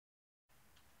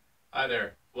Hi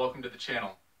there, welcome to the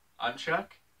channel. I'm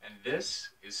Chuck, and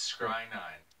this is Scry 9.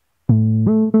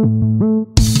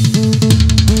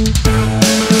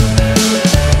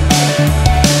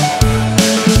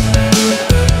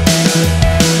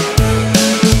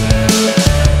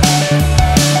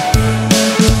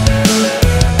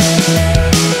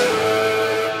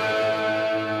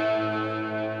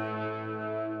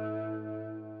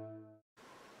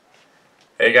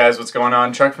 Hey guys, what's going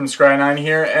on? Chuck from Scry 9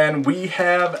 here, and we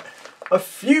have a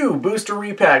few booster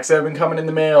repacks that have been coming in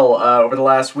the mail over the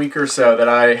last week or so that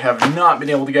I have not been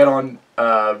able to get on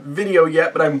video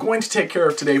yet, but I'm going to take care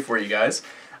of today for you guys.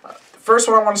 The first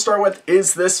one I want to start with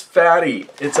is this fatty.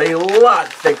 It's a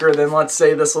lot thicker than, let's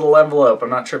say, this little envelope. I'm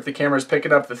not sure if the camera's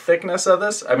picking up the thickness of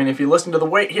this. I mean, if you listen to the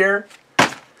weight here,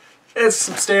 it's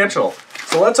substantial.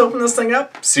 So let's open this thing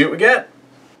up, see what we get.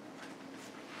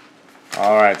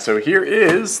 Alright, so here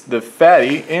is the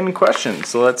fatty in question.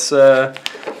 So let's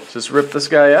just rip this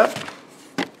guy up.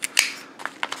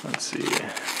 Let's see,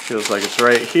 feels like it's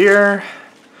right here.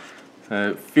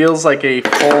 It feels like a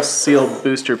full sealed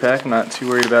booster pack. I'm not too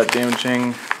worried about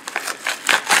damaging.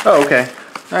 Oh, okay,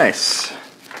 nice.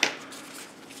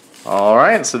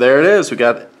 Alright, so there it is. We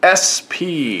got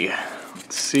SP.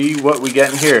 Let's see what we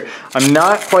get in here. I'm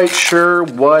not quite sure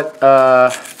what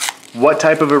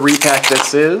type of a repack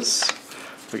this is.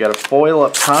 We got a foil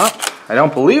up top. I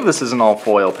don't believe this is an all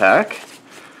foil pack.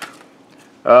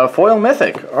 Foil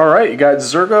Mythic. Alright, you got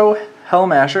Zurgo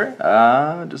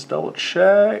Hellmasher. Just double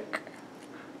check.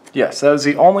 Yes, that was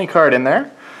the only card in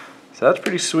there. So that's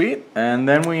pretty sweet. And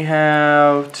then we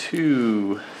have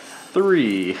 2,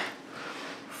 3,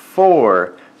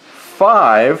 4,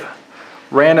 5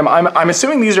 random. I'm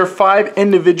assuming these are 5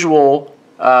 individual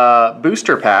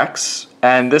booster packs.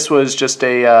 And this was just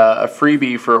a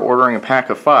freebie for ordering a pack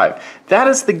of 5. That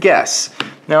is the guess.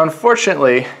 Now,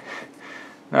 unfortunately,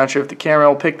 not sure if the camera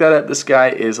will pick that up. This guy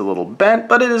is a little bent,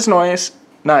 but it is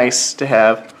nice to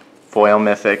have foil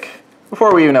Mythic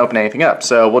before we even open anything up.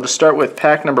 So we'll just start with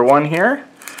pack number 1 here.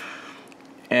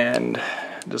 And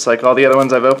just like all the other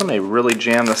ones I've opened, they really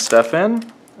jam this stuff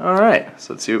in. Alright,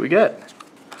 so let's see what we get.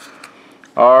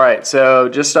 Alright, so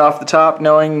just off the top,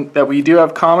 knowing that we do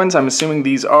have commons, I'm assuming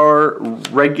these are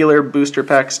regular booster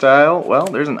pack style. Well,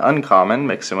 there's an uncommon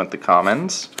mixing with the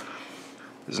commons.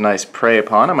 There's a nice Prey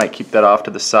Upon. I might keep that off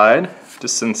to the side,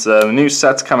 just since the new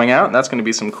set's coming out, and that's going to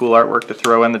be some cool artwork to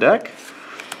throw in the deck.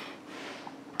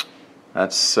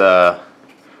 That's some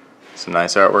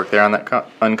nice artwork there on that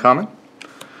uncommon.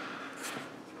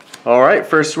 Alright,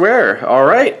 first rare.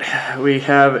 Alright, we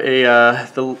have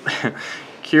the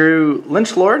Kiru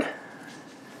Lynchlord.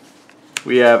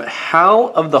 We have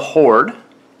Howl of the Horde.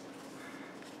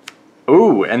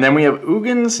 Ooh, and then we have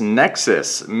Ugin's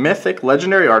Nexus, Mythic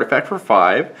Legendary Artifact for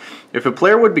 5. If a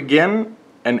player would begin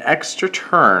an extra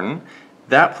turn,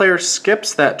 that player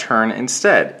skips that turn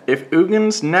instead. If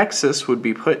Ugin's Nexus would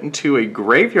be put into a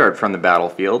graveyard from the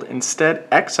battlefield, instead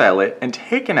exile it and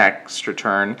take an extra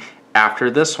turn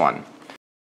after this one.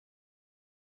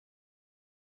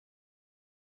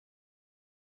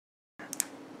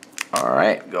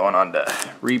 Alright, going on to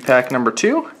repack number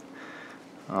 2.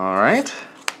 Alright.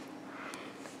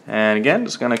 And again,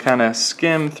 just going to kind of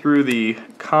skim through the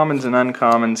commons and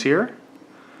uncommons here.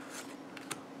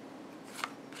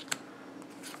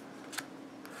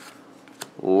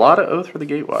 A lot of Oath for the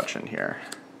Gatewatch in here.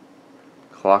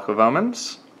 Clock of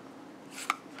Omens.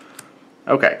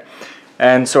 Okay,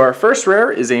 and so our first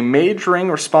rare is a Mage Ring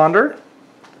Responder.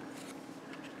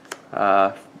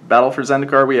 Battle for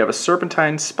Zendikar, we have a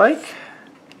Serpentine Spike.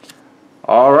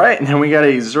 Alright, and then we got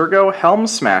a Zurgo Helm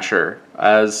Smasher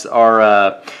as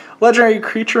our legendary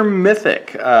creature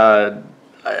mythic.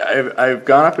 I've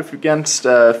gone up against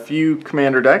a few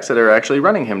commander decks that are actually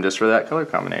running him just for that color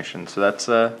combination, so that's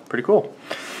pretty cool.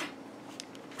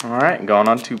 Alright, going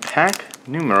on to pack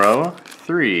numero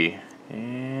 3.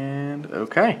 And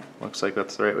okay, looks like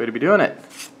that's the right way to be doing it.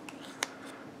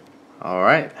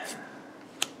 Alright.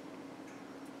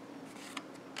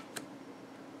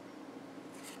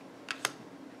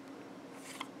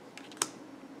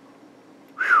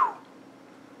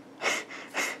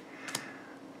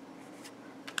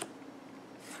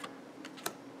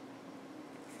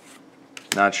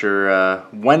 Not sure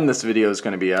when this video is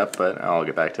going to be up, but I'll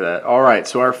get back to that. Alright,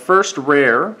 so our first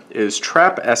rare is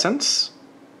Trap Essence.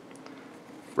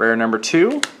 Rare number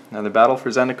 2, another Battle for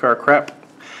Zendikar crap.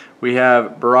 We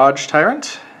have Barrage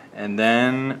Tyrant, and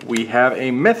then we have a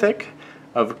Mythic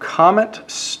of Comet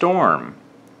Storm.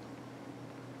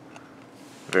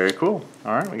 Very cool.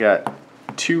 Alright, we got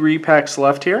 2 repacks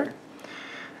left here.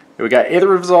 We got Aether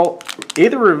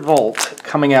Revolt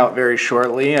coming out very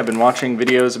shortly. I've been watching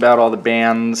videos about all the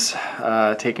bans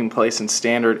taking place in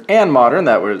Standard and Modern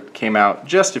that came out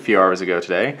just a few hours ago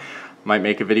today. Might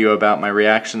make a video about my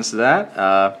reactions to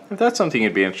that. If that's something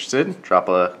you'd be interested in, drop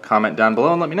a comment down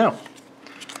below and let me know.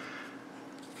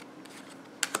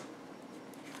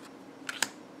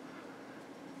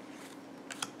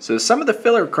 So some of the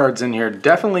filler cards in here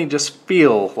definitely just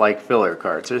feel like filler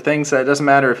cards. They're things that it doesn't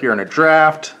matter if you're in a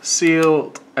draft,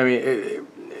 sealed, I mean,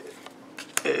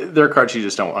 they're cards you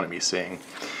just don't want to be seeing.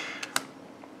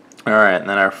 Alright, and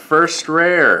then our first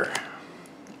rare,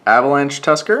 Avalanche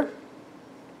Tusker.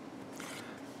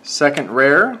 Second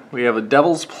rare, we have a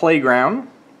Devil's Playground.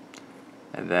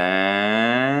 And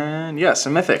then, yes, a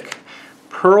mythic,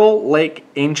 Pearl Lake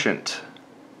Ancient.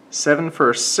 7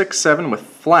 for 6/7 with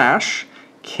Flash.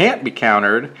 Can't be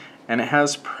countered, and it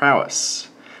has prowess.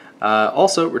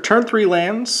 Also, return 3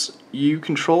 lands you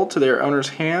control to their owner's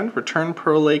hand. Return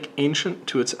Pearl Lake Ancient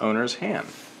to its owner's hand.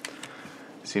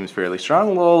 Seems fairly strong.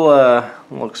 A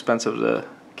little expensive to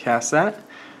cast that.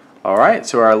 All right,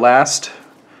 so our last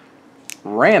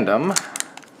random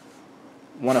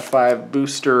 1 of 5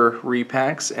 booster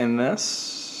repacks in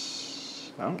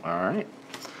this. Oh, all right.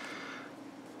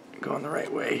 Going the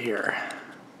right way here.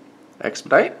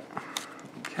 Expedite.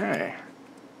 Okay.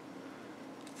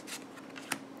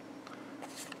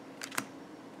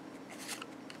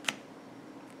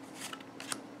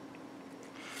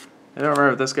 I don't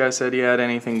remember if this guy said he had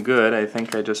anything good. I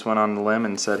think I just went on the limb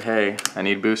and said, hey, I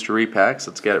need booster repacks.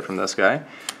 Let's get it from this guy.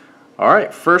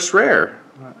 Alright, first rare.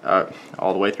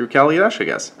 All the way through Kaladesh, I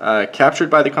guess. Captured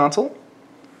by the Consul.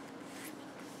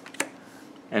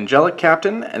 Angelic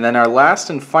Captain. And then our last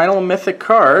and final mythic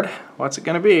card. What's it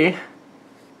going to be?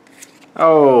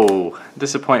 Oh,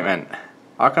 disappointment.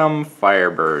 Occam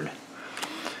Firebird.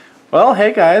 Well,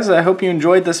 hey guys, I hope you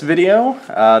enjoyed this video.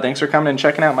 Thanks for coming and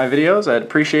checking out my videos. I'd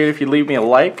appreciate it if you leave me a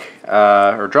like,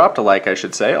 or dropped a like, I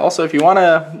should say. Also, if you want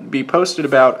to be posted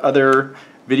about other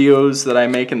videos that I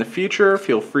make in the future,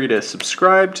 feel free to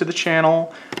subscribe to the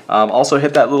channel. Also,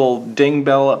 hit that little ding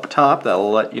bell up top.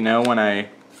 That'll let you know when I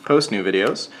post new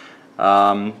videos.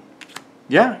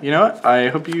 Yeah, you know what? I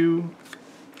hope you...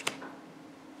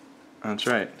 That's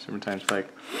right, Serpentine Spike.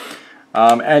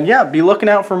 And yeah, be looking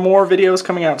out for more videos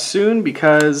coming out soon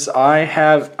because I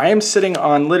am sitting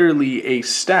on literally a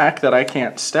stack that I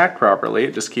can't stack properly.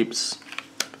 It just keeps,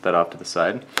 put that off to the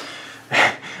side.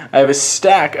 I have a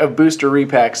stack of booster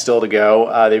repacks still to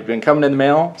go. They've been coming in the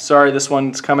mail. Sorry, this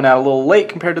one's coming out a little late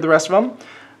compared to the rest of them.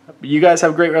 You guys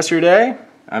have a great rest of your day.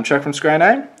 I'm Chuck from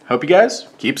Scry. Hope you guys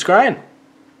keep scrying.